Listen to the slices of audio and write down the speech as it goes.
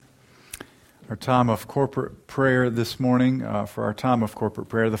Our time of corporate prayer this morning, for our time of corporate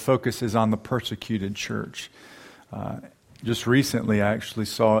prayer, the focus is on the persecuted church. Just recently, I actually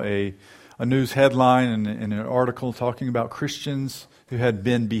saw a news headline and an article talking about Christians who had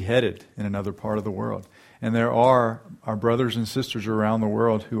been beheaded in another part of the world. And there are our brothers and sisters around the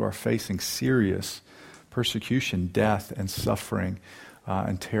world who are facing serious persecution, death, and suffering,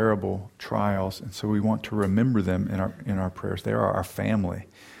 and terrible trials. And so we want to remember them in our prayers. They are our family.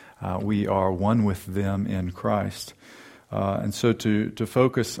 We are one with them in Christ. And so to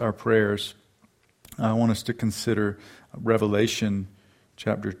focus our prayers, I want us to consider Revelation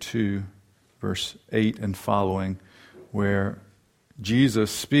chapter 2, verse 8 and following, where Jesus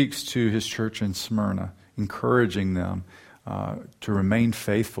speaks to his church in Smyrna, encouraging them to remain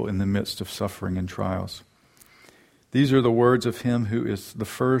faithful in the midst of suffering and trials. These are the words of him who is the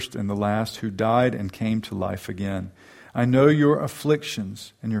first and the last, who died and came to life again. I know your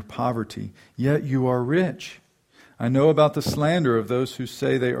afflictions and your poverty, yet you are rich. I know about the slander of those who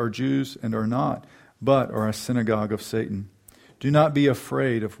say they are Jews and are not, but are a synagogue of Satan. Do not be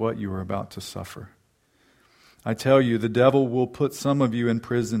afraid of what you are about to suffer. I tell you, the devil will put some of you in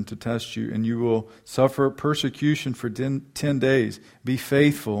prison to test you, and you will suffer persecution for 10 days. Be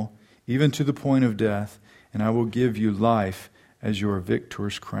faithful, even to the point of death, and I will give you life as your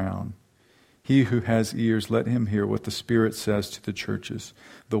victor's crown. He who has ears, let him hear what the Spirit says to the churches.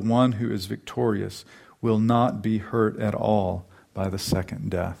 The one who is victorious will not be hurt at all by the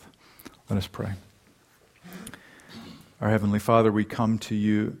second death. Let us pray. Our Heavenly Father, we come to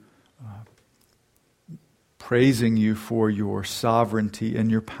you praising you for your sovereignty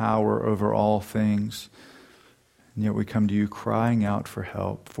and your power over all things. And yet we come to you crying out for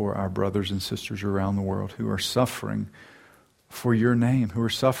help for our brothers and sisters around the world who are suffering for your name, who are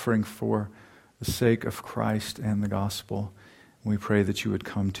suffering for the sake of Christ and the gospel. We pray that you would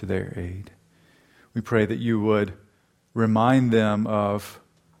come to their aid. We pray that you would remind them of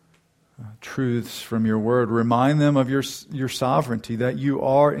truths from your word. Remind them of your sovereignty, that you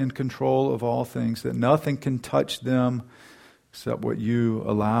are in control of all things, that nothing can touch them except what you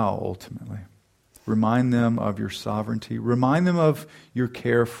allow ultimately. Remind them of your sovereignty. Remind them of your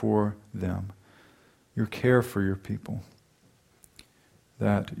care for them, your care for your people.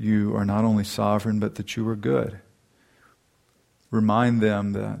 That you are not only sovereign, but that you are good. Remind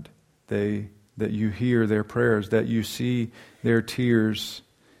them that you hear their prayers, that you see their tears,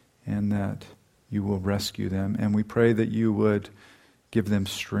 and that you will rescue them. And we pray that you would give them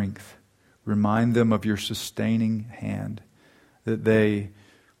strength. Remind them of your sustaining hand, that they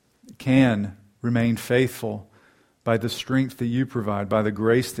can remain faithful by the strength that you provide, by the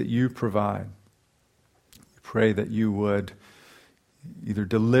grace that you provide. We pray that you would either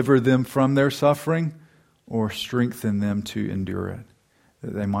deliver them from their suffering or strengthen them to endure it,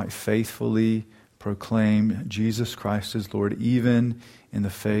 that they might faithfully proclaim Jesus Christ as Lord, even in the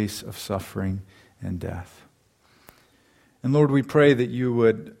face of suffering and death. And Lord, we pray that you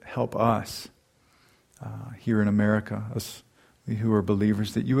would help us here in America, us who are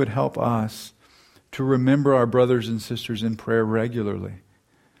believers, that you would help us to remember our brothers and sisters in prayer regularly,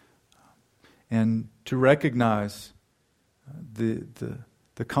 and to recognize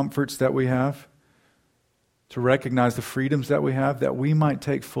the comforts that we have, to recognize the freedoms that we have, that we might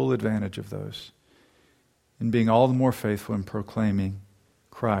take full advantage of those, in being all the more faithful in proclaiming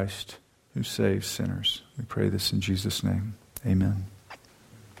Christ who saves sinners. We pray this in Jesus' name. Amen.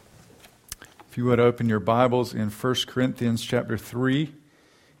 If you would open your Bibles in 1 Corinthians chapter 3,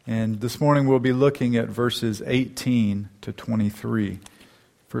 and this morning we'll be looking at verses 18 to 23.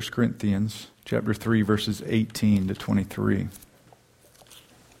 1 Corinthians chapter 3, verses 18 to 23.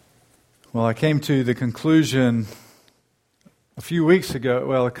 Well, I came to the conclusion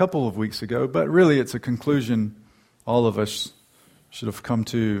a couple of weeks ago, but really it's a conclusion all of us should have come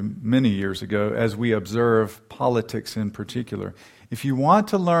to many years ago as we observe politics in particular. If you want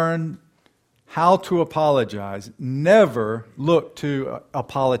to learn how to apologize, never look to a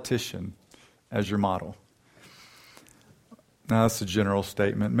politician as your model. Now, that's a general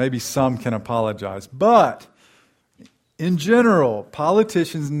statement. Maybe some can apologize. But in general,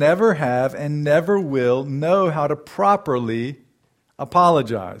 politicians never have and never will know how to properly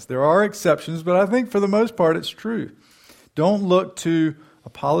apologize. There are exceptions, but I think for the most part it's true. Don't look to a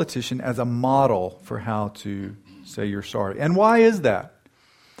politician as a model for how to say you're sorry. And why is that?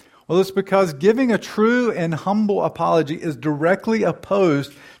 Well, it's because giving a true and humble apology is directly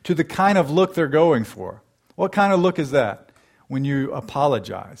opposed to the kind of look they're going for. What kind of look is that? When you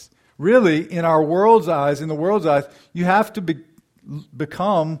apologize. Really, in the world's eyes, you have to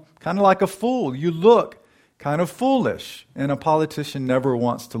become kind of like a fool. You look kind of foolish. And a politician never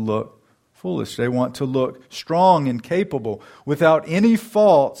wants to look foolish. They want to look strong and capable without any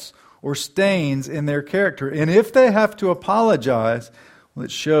faults or stains in their character. And if they have to apologize, well,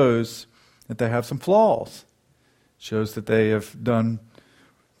 it shows that they have some flaws. It shows that they have done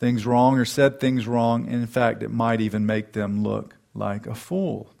things wrong or said things wrong. And in fact, it might even make them look like a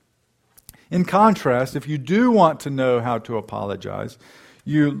fool. In contrast, if you do want to know how to apologize,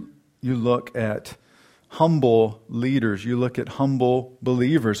 you look at humble leaders. You look at humble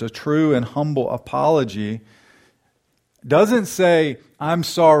believers. A true and humble apology doesn't say, I'm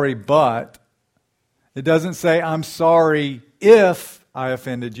sorry, but. It doesn't say, I'm sorry if I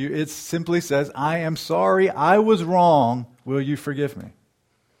offended you. It simply says, I am sorry, I was wrong. Will you forgive me?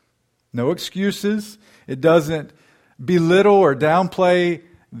 No excuses. It doesn't belittle or downplay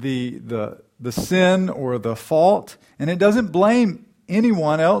the sin or the fault. And it doesn't blame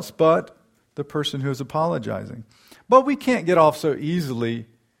anyone else but the person who is apologizing. But we can't get off so easily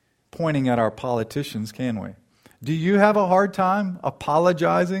pointing at our politicians, can we? Do you have a hard time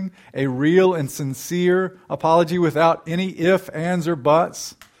apologizing, a real and sincere apology without any ifs, ands, or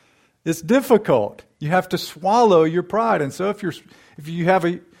buts? It's difficult. You have to swallow your pride. And so if you have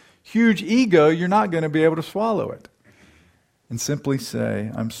a huge ego, you're not going to be able to swallow it. And simply say,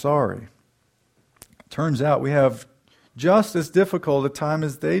 I'm sorry. Turns out we have just as difficult a time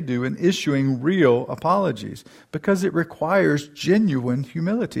as they do in issuing real apologies, because it requires genuine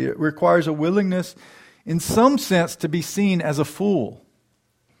humility. It requires a willingness, in some sense, to be seen as a fool,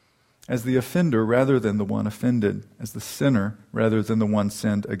 as the offender rather than the one offended, as the sinner rather than the one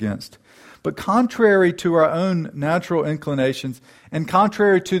sinned against. But contrary to our own natural inclinations and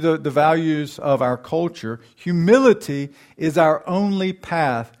contrary to the values of our culture, humility is our only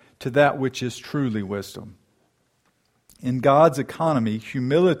path to that which is truly wisdom. In God's economy,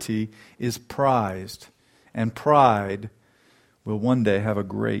 humility is prized, and pride will one day have a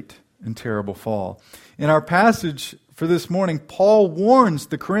great and terrible fall. In our passage for this morning, Paul warns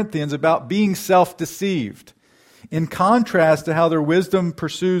the Corinthians about being self-deceived. In contrast to how their wisdom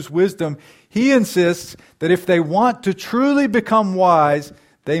pursues wisdom, he insists that if they want to truly become wise,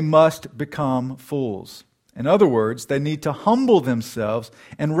 they must become fools. In other words, they need to humble themselves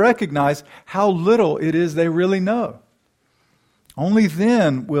and recognize how little it is they really know. Only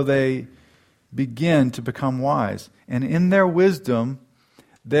then will they begin to become wise. And in their wisdom,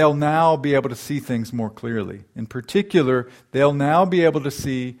 they'll now be able to see things more clearly. In particular, they'll now be able to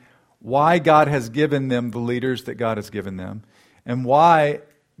see why God has given them the leaders that God has given them, and why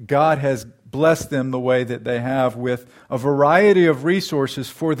God has blessed them the way that they have with a variety of resources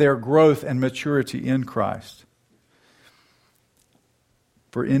for their growth and maturity in Christ.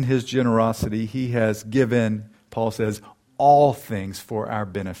 For in His generosity, He has given, Paul says, all things for our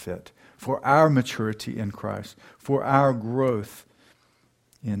benefit, for our maturity in Christ, for our growth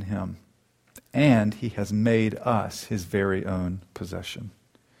in Him. And He has made us His very own possession.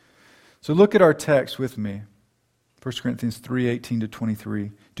 So look at our text with me. 1 Corinthians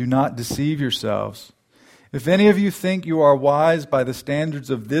 3:18-23. Do not deceive yourselves. If any of you think you are wise by the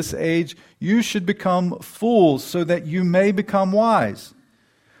standards of this age, you should become fools so that you may become wise.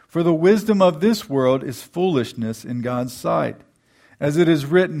 For the wisdom of this world is foolishness in God's sight. As it is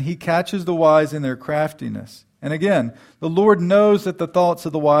written, He catches the wise in their craftiness. And again, the Lord knows that the thoughts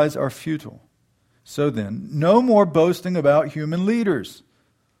of the wise are futile. So then, no more boasting about human leaders.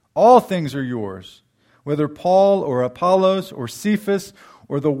 All things are yours, whether Paul or Apollos or Cephas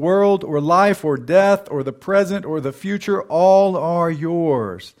or the world or life or death or the present or the future, all are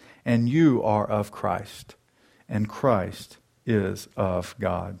yours, and you are of Christ, and Christ is of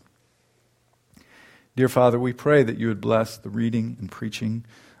God. Dear Father, we pray that you would bless the reading and preaching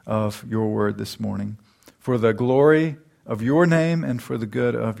of your word this morning for the glory of your name and for the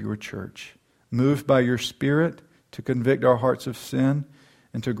good of your church. Moved by your Spirit to convict our hearts of sin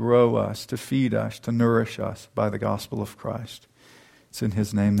and to grow us, to feed us, to nourish us by the gospel of Christ. It's in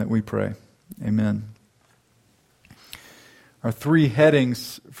His name that we pray. Amen. Our three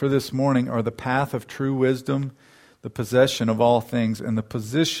headings for this morning are the path of true wisdom, the possession of all things, and the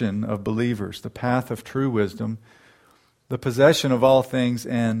position of believers. The path of true wisdom, the possession of all things,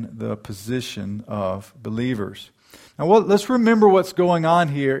 and the position of believers. Now, let's remember what's going on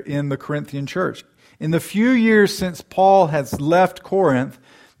here in the Corinthian church. In the few years since Paul has left Corinth,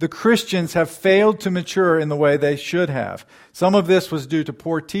 the Christians have failed to mature in the way they should have. Some of this was due to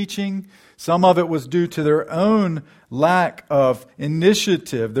poor teaching. Some of it was due to their own lack of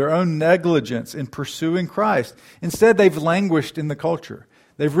initiative, their own negligence in pursuing Christ. Instead, they've languished in the culture.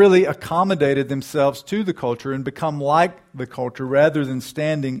 They've really accommodated themselves to the culture and become like the culture rather than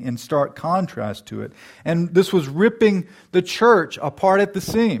standing in stark contrast to it. And this was ripping the church apart at the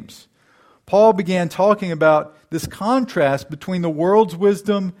seams. Paul began talking about this contrast between the world's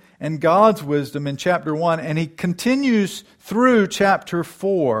wisdom and God's wisdom in chapter 1, and he continues through chapter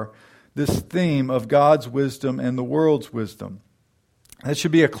 4, this theme of God's wisdom and the world's wisdom. That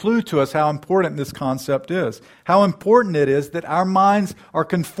should be a clue to us how important this concept is. How important it is that our minds are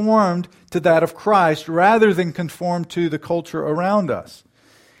conformed to that of Christ rather than conformed to the culture around us.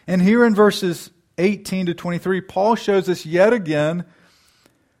 And here in verses 18 to 23, Paul shows us yet again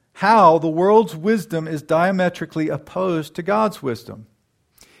how the world's wisdom is diametrically opposed to God's wisdom.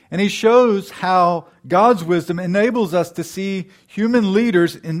 And he shows how God's wisdom enables us to see human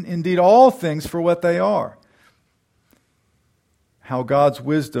leaders, indeed all things, for what they are. How God's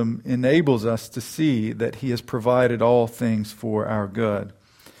wisdom enables us to see that He has provided all things for our good.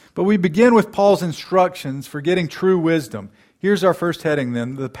 But we begin with Paul's instructions for getting true wisdom. Here's our first heading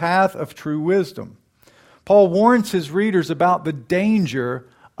then, the path of true wisdom. Paul warns his readers about the danger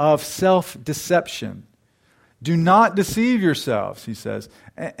of self-deception. Do not deceive yourselves, he says.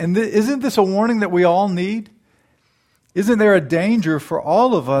 And isn't this a warning that we all need? Isn't there a danger for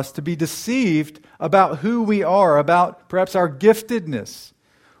all of us to be deceived about who we are, about perhaps our giftedness,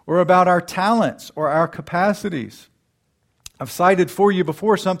 or about our talents or our capacities? I've cited for you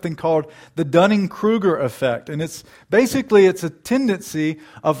before something called the Dunning-Kruger effect, and it's a tendency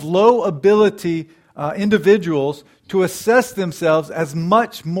of low ability individuals to assess themselves as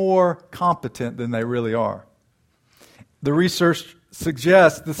much more competent than they really are. The research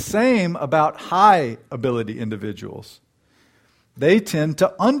suggests the same about high ability individuals. They tend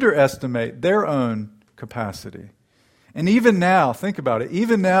to underestimate their own capacity. And even now, think about it,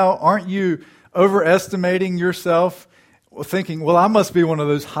 even now, aren't you overestimating yourself, thinking, well, I must be one of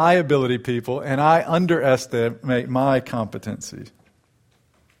those high ability people, and I underestimate my competency.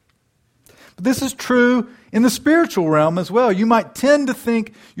 But this is true in the spiritual realm as well. You might tend to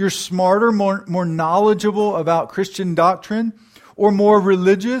think you're smarter, more knowledgeable about Christian doctrine, or more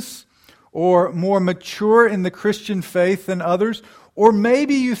religious, or more mature in the Christian faith than others. Or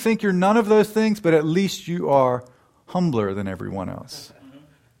maybe you think you're none of those things, but at least you are humbler than everyone else.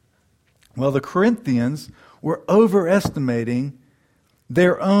 Well, the Corinthians were overestimating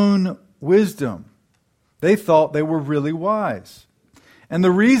their own wisdom. They thought they were really wise. And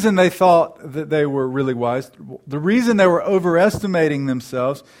the reason they thought that they were really wise, the reason they were overestimating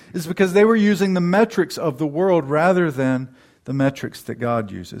themselves, is because they were using the metrics of the world rather than the metrics that God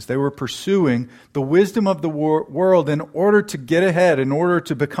uses. They were pursuing the wisdom of the world in order to get ahead, in order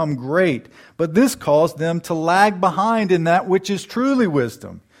to become great. But this caused them to lag behind in that which is truly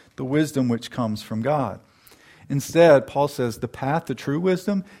wisdom, the wisdom which comes from God. Instead, Paul says the path to true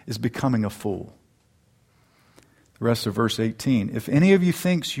wisdom is becoming a fool. The rest of verse 18. If any of you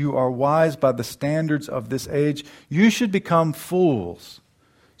thinks you are wise by the standards of this age, you should become fools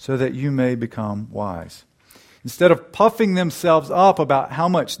so that you may become wise. Instead of puffing themselves up about how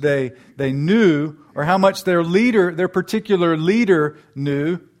much they knew, or how much their particular leader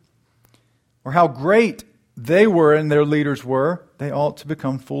knew, or how great they were and their leaders were, they ought to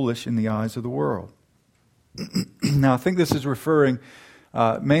become foolish in the eyes of the world. Now, I think this is referring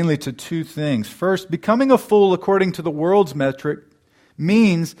mainly to two things. First, becoming a fool according to the world's metric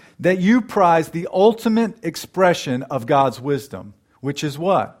means that you prize the ultimate expression of God's wisdom, which is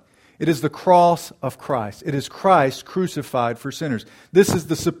what? It is the cross of Christ. It is Christ crucified for sinners. This is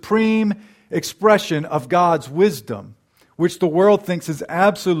the supreme expression of God's wisdom, which the world thinks is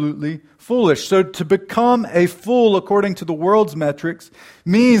absolutely foolish. So to become a fool according to the world's metrics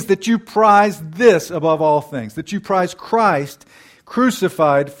means that you prize this above all things, that you prize Christ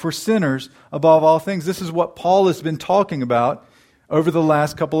crucified for sinners above all things. This is what Paul has been talking about over the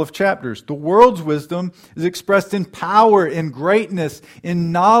last couple of chapters. The world's wisdom is expressed in power, in greatness,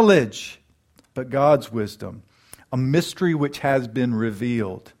 in knowledge. But God's wisdom, a mystery which has been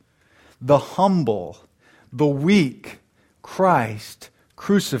revealed. The humble, the weak, Christ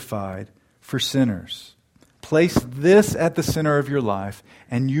crucified for sinners. Place this at the center of your life,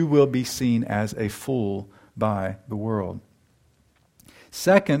 and you will be seen as a fool by the world.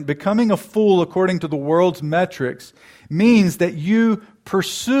 Second, becoming a fool according to the world's metrics means that you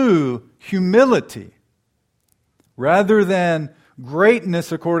pursue humility rather than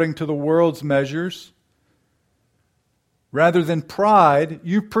greatness according to the world's measures. Rather than pride,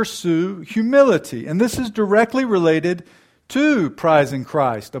 you pursue humility. And this is directly related to prizing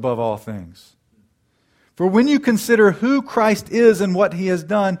Christ above all things. For when you consider who Christ is and what He has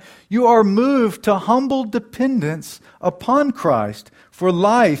done, you are moved to humble dependence upon Christ for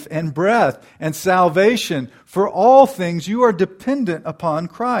life and breath and salvation. For all things, you are dependent upon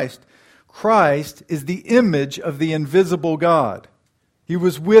Christ. Christ is the image of the invisible God. He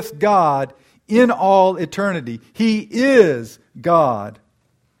was with God in all eternity. He is God.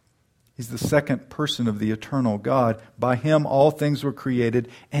 He's the second person of the eternal God. By Him all things were created,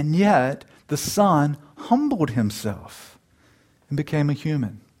 and yet the Son humbled Himself and became a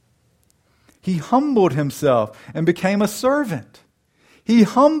human. He humbled Himself and became a servant. He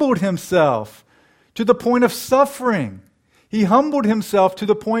humbled Himself to the point of suffering. He humbled Himself to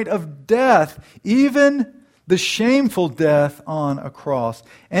the point of death, even the shameful death on a cross.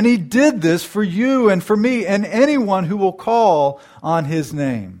 And He did this for you and for me and anyone who will call on His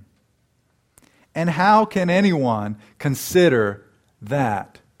name. And how can anyone consider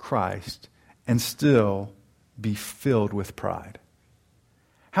that Christ and still be filled with pride?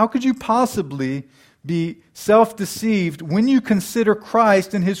 How could you possibly be self-deceived when you consider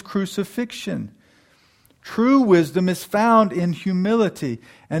Christ and His crucifixion? True wisdom is found in humility.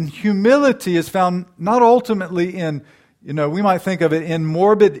 And humility is found not ultimately in, we might think of it in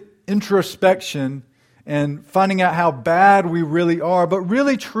morbid introspection and finding out how bad we really are. But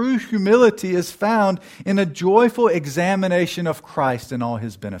really true humility is found in a joyful examination of Christ and all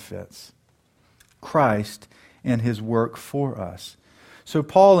His benefits. Christ and His work for us. So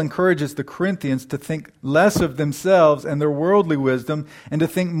Paul encourages the Corinthians to think less of themselves and their worldly wisdom and to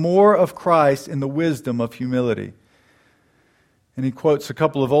think more of Christ in the wisdom of humility. And he quotes a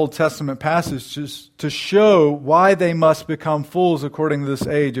couple of Old Testament passages to show why they must become fools according to this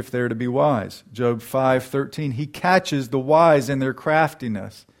age if they're to be wise. Job 5:13, He catches the wise in their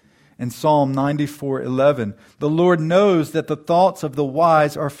craftiness. And Psalm 94:11, the Lord knows that the thoughts of the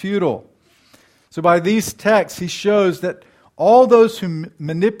wise are futile. So by these texts, he shows that all those who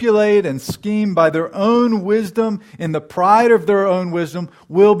manipulate and scheme by their own wisdom, in the pride of their own wisdom,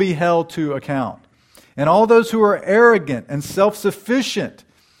 will be held to account. And all those who are arrogant and self-sufficient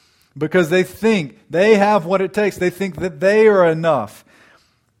because they think they have what it takes, they think that they are enough,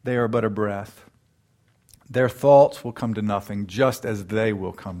 they are but a breath. Their thoughts will come to nothing, just as they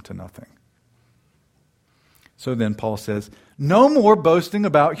will come to nothing. So then Paul says, no more boasting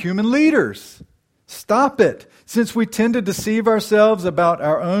about human leaders. Stop it, since we tend to deceive ourselves about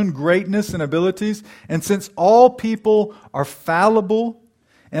our own greatness and abilities, and since all people are fallible,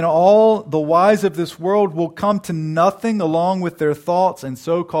 and all the wise of this world will come to nothing along with their thoughts and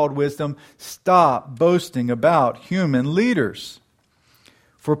so-called wisdom, stop boasting about human leaders.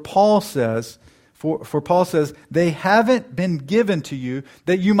 For Paul says, they haven't been given to you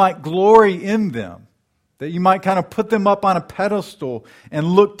that you might glory in them, that you might kind of put them up on a pedestal and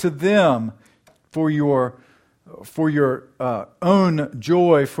look to them for your own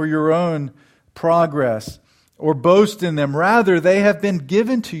joy, for your own progress, or boast in them. Rather, they have been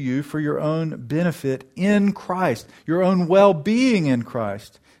given to you for your own benefit in Christ, your own well-being in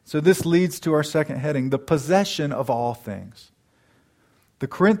Christ. So this leads to our second heading, the possession of all things. The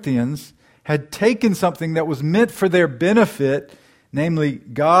Corinthians had taken something that was meant for their benefit, namely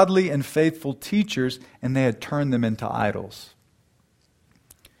godly and faithful teachers, and they had turned them into idols.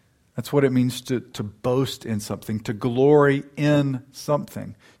 That's what it means to boast in something, to glory in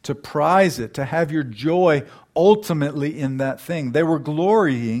something, to prize it, to have your joy ultimately in that thing. They were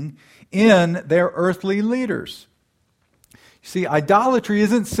glorying in their earthly leaders. You see, idolatry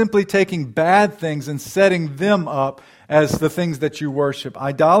isn't simply taking bad things and setting them up as the things that you worship.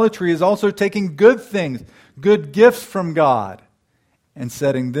 Idolatry is also taking good things, good gifts from God, and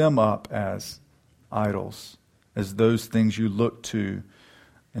setting them up as idols, as those things you look to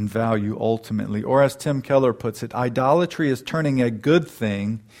and value ultimately. Or as Tim Keller puts it, idolatry is turning a good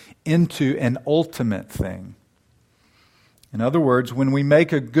thing into an ultimate thing. In other words, when we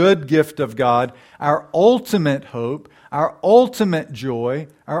make a good gift of God, our ultimate hope, our ultimate joy,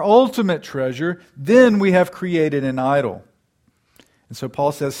 our ultimate treasure, then we have created an idol. And so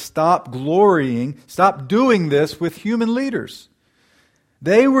Paul says, stop glorying, stop doing this with human leaders.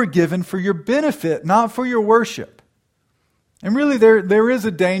 They were given for your benefit, not for your worship. And really, there is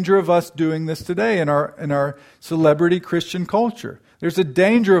a danger of us doing this today in our celebrity Christian culture. There's a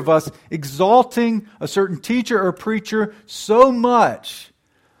danger of us exalting a certain teacher or preacher so much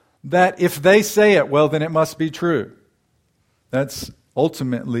that if they say it, well, then it must be true. That's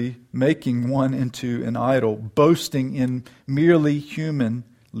ultimately making one into an idol, boasting in merely human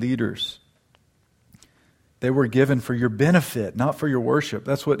leaders. They were given for your benefit, not for your worship.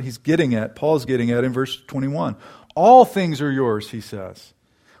 That's what he's getting at. Paul's getting at in verse 21. All things are yours, he says,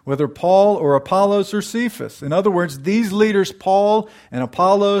 whether Paul or Apollos or Cephas. In other words, these leaders, Paul and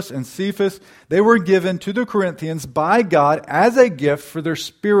Apollos and Cephas, they were given to the Corinthians by God as a gift for their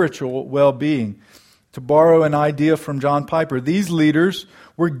spiritual well-being. To borrow an idea from John Piper, these leaders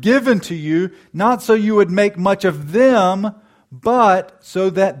were given to you not so you would make much of them, but so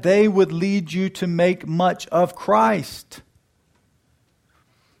that they would lead you to make much of Christ.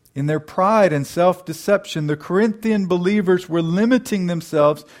 In their pride and self-deception, the Corinthian believers were limiting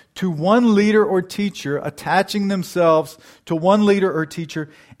themselves to one leader or teacher, attaching themselves to one leader or teacher,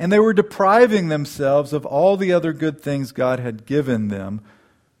 and they were depriving themselves of all the other good things God had given them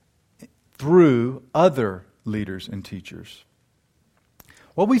through other leaders and teachers.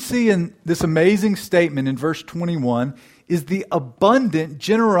 What we see in this amazing statement in verse 21 is the abundant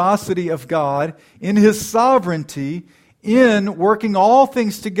generosity of God in His sovereignty in working all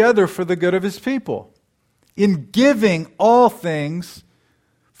things together for the good of His people, in giving all things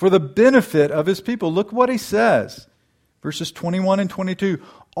for the benefit of His people. Look what He says, verses 21 and 22.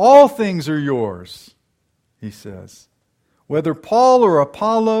 All things are yours, He says, whether Paul or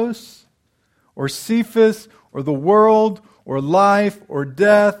Apollos or Cephas or the world or life or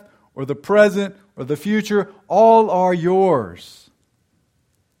death or the present or the future, all are yours.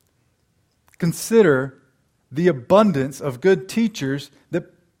 Consider the abundance of good teachers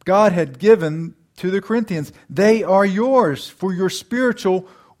that God had given to the Corinthians. They are yours for your spiritual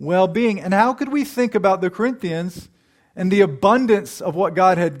well-being. And how could we think about the Corinthians and the abundance of what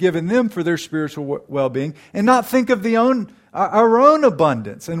God had given them for their spiritual well-being and not think of our own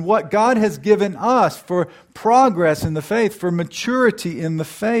abundance and what God has given us for progress in the faith, for maturity in the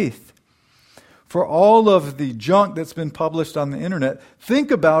faith? For all of the junk that's been published on the internet, think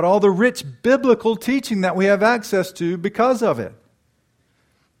about all the rich biblical teaching that we have access to because of it.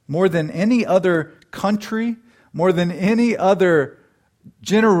 More than any other country, more than any other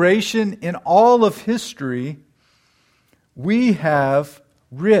generation in all of history, we have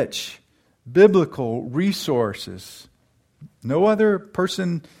rich biblical resources. No other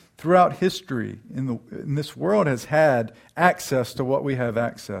person throughout history in this world has had access to what we have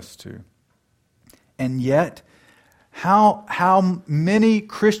access to. And yet, how many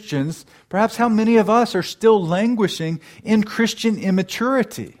Christians, perhaps how many of us are still languishing in Christian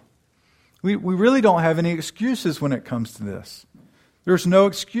immaturity? We really don't have any excuses when it comes to this. There's no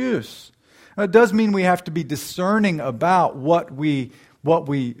excuse. Now, it does mean we have to be discerning about what we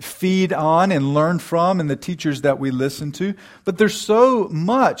feed on and learn from and the teachers that we listen to. But there's so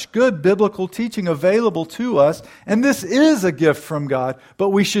much good biblical teaching available to us, and this is a gift from God, but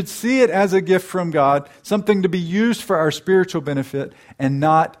we should see it as a gift from God, something to be used for our spiritual benefit and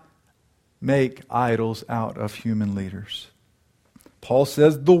not make idols out of human leaders. Paul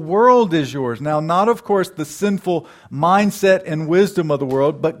says, the world is yours. Now, not, of course, the sinful mindset and wisdom of the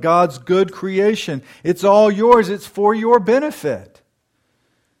world, but God's good creation. It's all yours. It's for your benefit,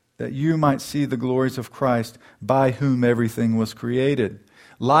 that you might see the glories of Christ, by whom everything was created.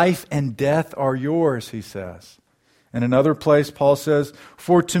 Life and death are yours, he says. In another place, Paul says,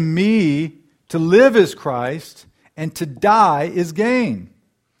 for to me, to live is Christ, and to die is gain.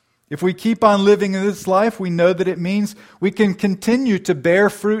 If we keep on living in this life, we know that it means we can continue to bear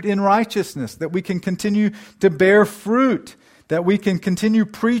fruit in righteousness, that we can continue to bear fruit, that we can continue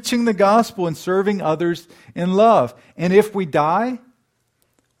preaching the gospel and serving others in love. And if we die,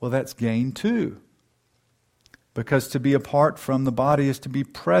 well, that's gain too. Because to be apart from the body is to be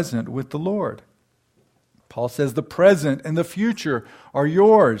present with the Lord. Paul says the present and the future are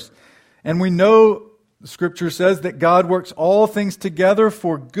yours. And we know the Scripture says that God works all things together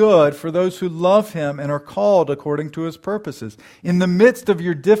for good for those who love Him and are called according to His purposes. In the midst of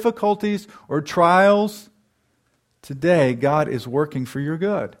your difficulties or trials, today God is working for your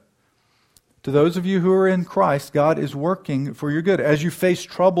good. To those of you who are in Christ, God is working for your good. As you face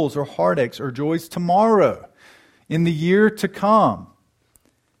troubles or heartaches or joys tomorrow, in the year to come,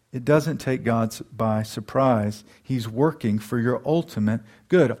 it doesn't take God by surprise. He's working for your ultimate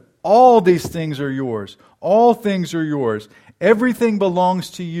good. All these things are yours. All things are yours. Everything belongs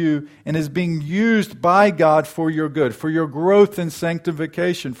to you and is being used by God for your good, for your growth and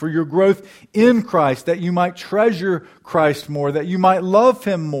sanctification, for your growth in Christ, that you might treasure Christ more, that you might love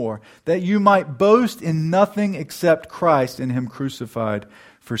Him more, that you might boast in nothing except Christ and Him crucified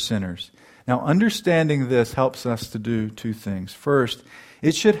for sinners. Now, understanding this helps us to do two things. First,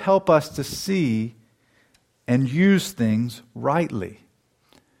 it should help us to see and use things rightly.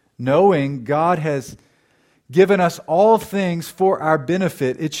 Knowing God has given us all things for our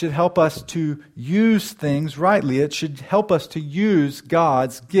benefit, it should help us to use things rightly. It should help us to use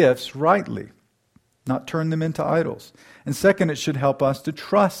God's gifts rightly, not turn them into idols. And second, it should help us to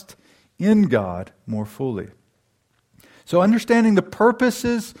trust in God more fully. So understanding the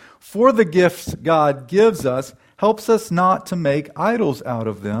purposes for the gifts God gives us helps us not to make idols out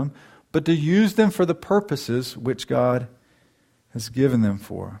of them, but to use them for the purposes which God has given them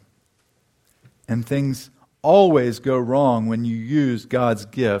for. And things always go wrong when you use God's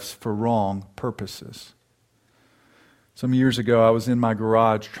gifts for wrong purposes. Some years ago, I was in my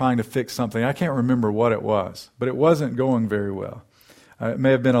garage trying to fix something. I can't remember what it was, but it wasn't going very well. It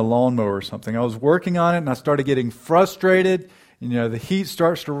may have been a lawnmower or something. I was working on it, and I started getting frustrated. The heat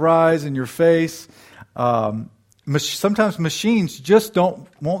starts to rise in your face. Sometimes machines just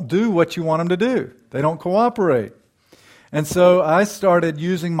won't do what you want them to do. They don't cooperate. And so I started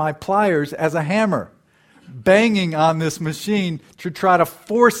using my pliers as a hammer, banging on this machine to try to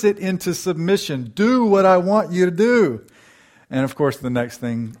force it into submission. Do what I want you to do. And of course, the next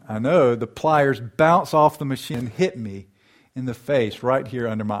thing I know, the pliers bounce off the machine and hit me in the face right here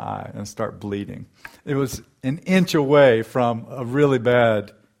under my eye and start bleeding. It was an inch away from a really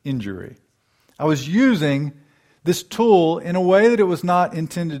bad injury. I was using this tool in a way that it was not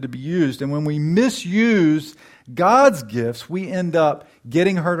intended to be used. And when we misuse God's gifts, we end up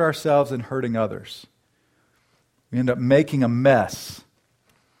getting hurt ourselves and hurting others. We end up making a mess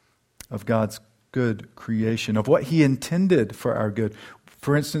of God's good creation, of what He intended for our good.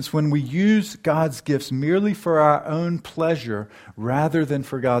 For instance, when we use God's gifts merely for our own pleasure rather than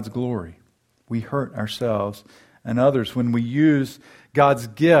for God's glory, we hurt ourselves and others. When we use God's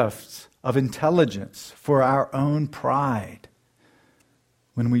gifts of intelligence for our own pride,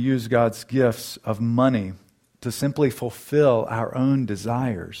 when we use God's gifts of money to simply fulfill our own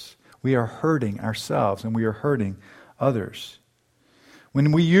desires, we are hurting ourselves and we are hurting others.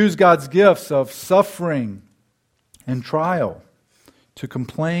 When we use God's gifts of suffering and trial to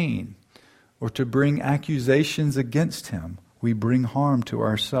complain or to bring accusations against Him, we bring harm to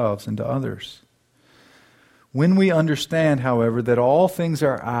ourselves and to others. When we understand, however, that all things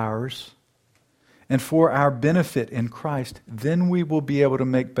are ours and for our benefit in Christ, then we will be able to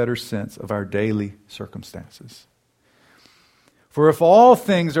make better sense of our daily circumstances. For if all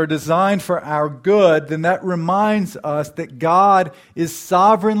things are designed for our good, then that reminds us that God is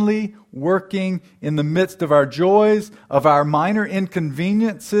sovereignly working in the midst of our joys, of our minor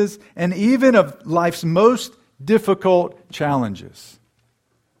inconveniences, and even of life's most difficult challenges.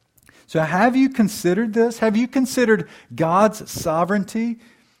 So have you considered this? Have you considered God's sovereignty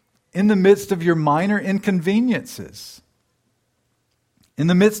in the midst of your minor inconveniences? In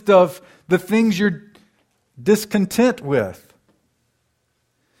the midst of the things you're discontent with?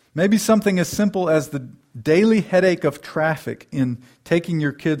 Maybe something as simple as the daily headache of traffic in taking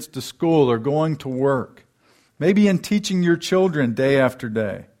your kids to school or going to work. Maybe in teaching your children day after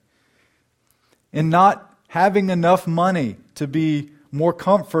day. In not having enough money to be more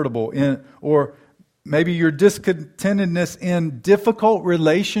comfortable in, or maybe your discontentedness in difficult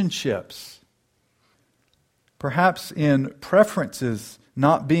relationships. Perhaps in preferences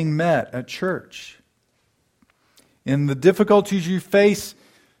not being met at church. In the difficulties you face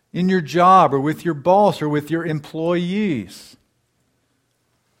in your job or with your boss or with your employees.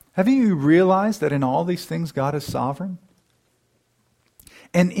 Have you realized that in all these things God is sovereign?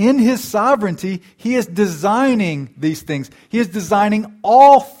 And in His sovereignty, He is designing these things. He is designing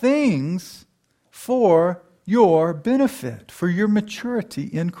all things for your benefit, for your maturity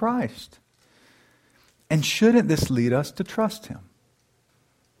in Christ. And shouldn't this lead us to trust Him?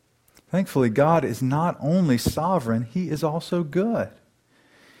 Thankfully, God is not only sovereign, He is also good.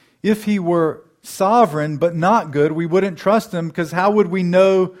 If He were sovereign but not good, we wouldn't trust Him, because how would we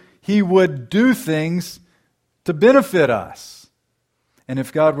know He would do things to benefit us? And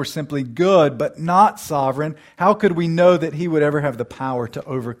if God were simply good but not sovereign, how could we know that He would ever have the power to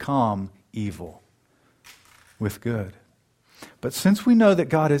overcome evil with good? But since we know that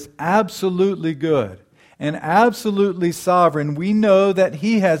God is absolutely good and absolutely sovereign, we know that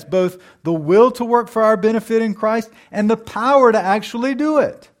He has both the will to work for our benefit in Christ and the power to actually do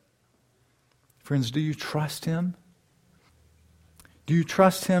it. Friends, do you trust Him? Do you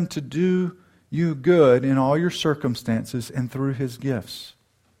trust Him to do you good in all your circumstances and through His gifts?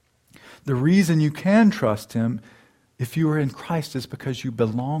 The reason you can trust Him if you are in Christ is because you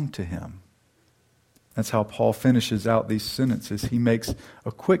belong to Him. That's how Paul finishes out these sentences. He makes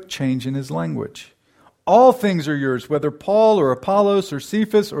a quick change in his language. All things are yours, whether Paul or Apollos or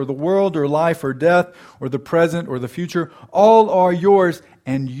Cephas or the world or life or death or the present or the future, all are yours,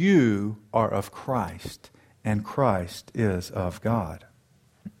 and you are of Christ, and Christ is of God.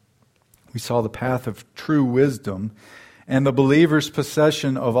 We saw the path of true wisdom and the believer's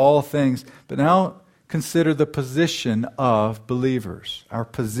possession of all things, but now consider the position of believers, our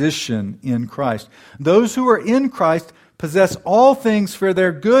position in Christ. Those who are in Christ possess all things for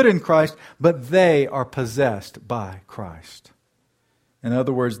their good in Christ, but they are possessed by Christ. In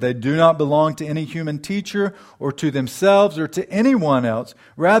other words, they do not belong to any human teacher or to themselves or to anyone else.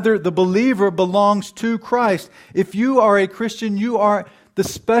 Rather, the believer belongs to Christ. If you are a Christian, you are the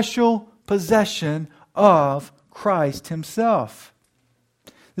special possession of Christ Himself.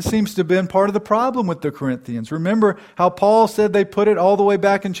 This seems to have been part of the problem with the Corinthians. Remember how Paul said they put it all the way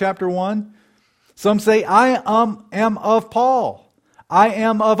back in chapter 1? Some say, I am of Paul. I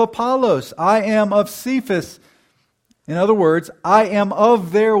am of Apollos. I am of Cephas. In other words, I am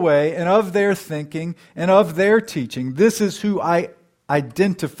of their way and of their thinking and of their teaching. This is who I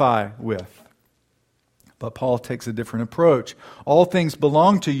identify with. But Paul takes a different approach. All things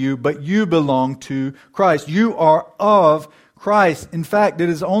belong to you, but you belong to Christ. You are of Christ. In fact, it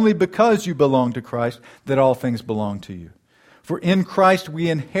is only because you belong to Christ that all things belong to you. For in Christ we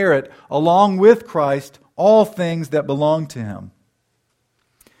inherit, along with Christ, all things that belong to Him.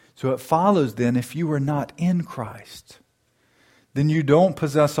 So it follows then, if you are not in Christ, then you don't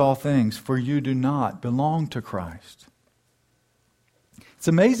possess all things, for you do not belong to Christ. It's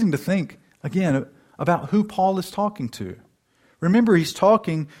amazing to think, again, about who Paul is talking to. Remember, he's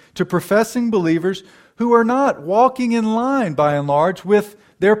talking to professing believers who are not walking in line, by and large, with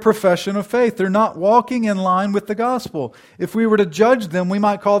their profession of faith. They're not walking in line with the gospel. If we were to judge them, we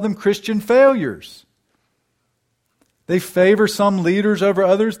might call them Christian failures. They favor some leaders over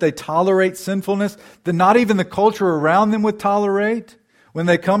others. They tolerate sinfulness that not even the culture around them would tolerate. When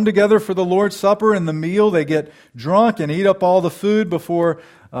they come together for the Lord's Supper and the meal, they get drunk and eat up all the food before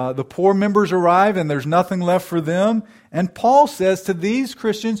the poor members arrive and there's nothing left for them. And Paul says to these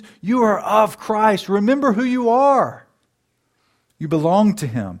Christians, you are of Christ. Remember who you are. You belong to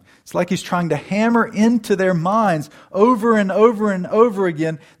Him. It's like he's trying to hammer into their minds over and over and over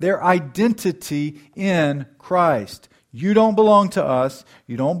again their identity in Christ. You don't belong to us.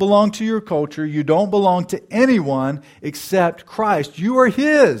 You don't belong to your culture. You don't belong to anyone except Christ. You are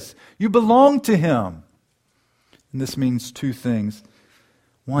His. You belong to Him. And this means two things.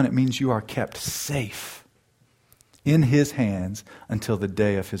 One, it means you are kept safe in His hands until the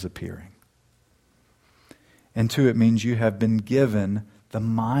day of His appearing. And two, it means you have been given the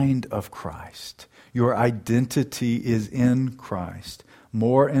mind of Christ. Your identity is in Christ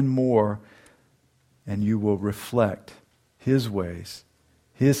more and more, and you will reflect His ways,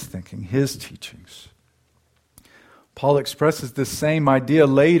 His thinking, His teachings. Paul expresses this same idea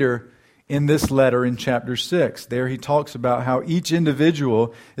later in this letter in chapter 6. There he talks about how each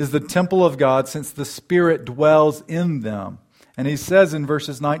individual is the temple of God since the Spirit dwells in them. And he says in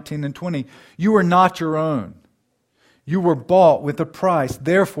verses 19 and 20, you are not your own. You were bought with a price.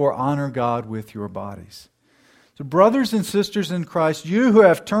 Therefore, honor God with your bodies. So brothers and sisters in Christ, you who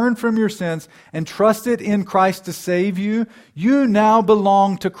have turned from your sins and trusted in Christ to save you, you now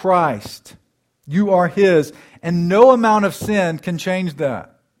belong to Christ. You are His, and no amount of sin can change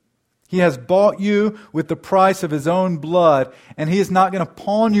that. He has bought you with the price of His own blood, and He is not going to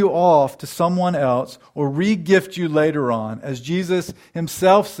pawn you off to someone else or re-gift you later on. As Jesus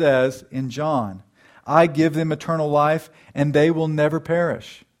Himself says in John, I give them eternal life, and they will never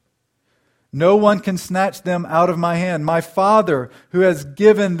perish. No one can snatch them out of my hand. My Father, who has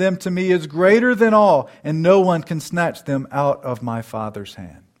given them to me, is greater than all, and no one can snatch them out of my Father's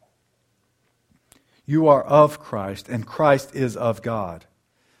hand. You are of Christ, and Christ is of God.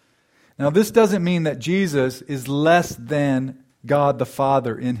 Now, this doesn't mean that Jesus is less than God the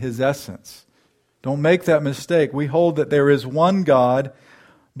Father in His essence. Don't make that mistake. We hold that there is one God,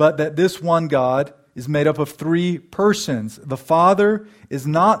 but that this one God is made up of three persons. The Father is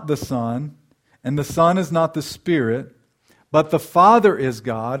not the Son, and the Son is not the Spirit, but the Father is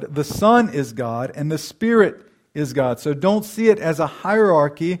God, the Son is God, and the Spirit is God. So don't see it as a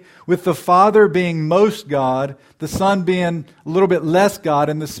hierarchy with the Father being most God, the Son being a little bit less God,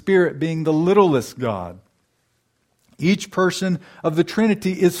 and the Spirit being the littlest God. Each person of the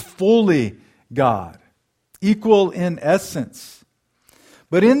Trinity is fully God, equal in essence.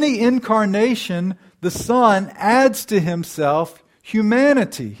 But in the incarnation, the Son adds to Himself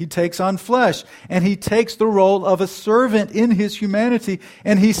humanity. He takes on flesh, and He takes the role of a servant in His humanity,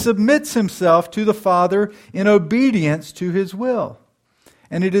 and He submits Himself to the Father in obedience to His will.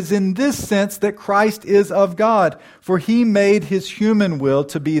 And it is in this sense that Christ is of God, for He made His human will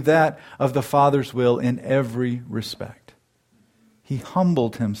to be that of the Father's will in every respect. He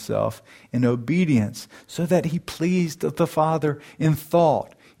humbled Himself in obedience so that He pleased the Father in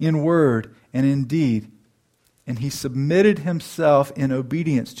thought, in word, and in deed. And He submitted Himself in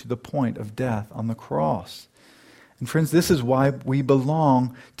obedience to the point of death on the cross. And friends, this is why we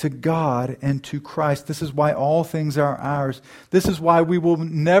belong to God and to Christ. This is why all things are ours. This is why we will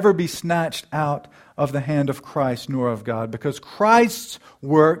never be snatched out of the hand of Christ nor of God, because Christ's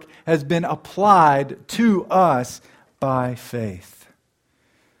work has been applied to us by faith.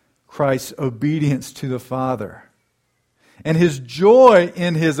 Christ's obedience to the Father and His joy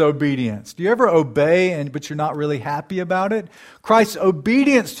in His obedience. Do you ever obey but you're not really happy about it? Christ's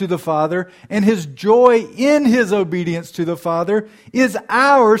obedience to the Father and His joy in His obedience to the Father is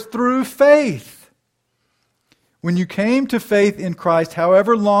ours through faith. When you came to faith in Christ,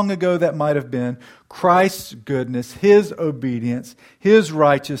 however long ago that might have been, Christ's goodness, His obedience, His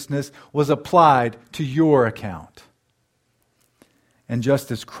righteousness was applied to your account. And just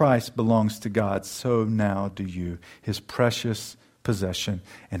as Christ belongs to God, so now do you, His precious possession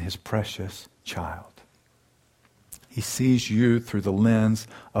and His precious child. He sees you through the lens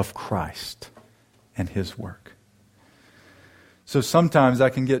of Christ and His work. So sometimes I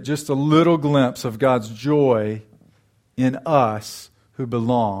can get just a little glimpse of God's joy in us who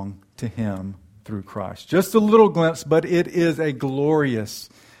belong to Him through Christ. Just a little glimpse, but it is a glorious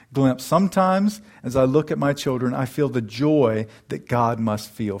glimpse. Sometimes, as I look at my children, I feel the joy that God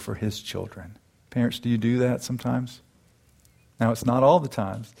must feel for His children. Parents, do you do that sometimes? Now, it's not all the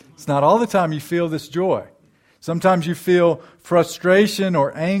time. It's not all the time you feel this joy. Sometimes you feel frustration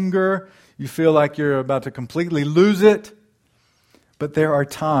or anger. You feel like you're about to completely lose it. But there are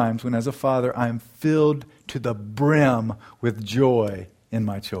times when, as a father, I am filled to the brim with joy in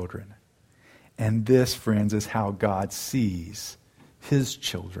my children. And this, friends, is how God sees His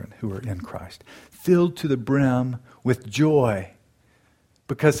children who are in Christ. Filled to the brim with joy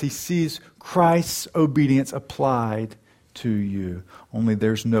because He sees Christ's obedience applied to you. Only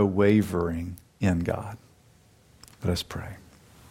there's no wavering in God. Let us pray.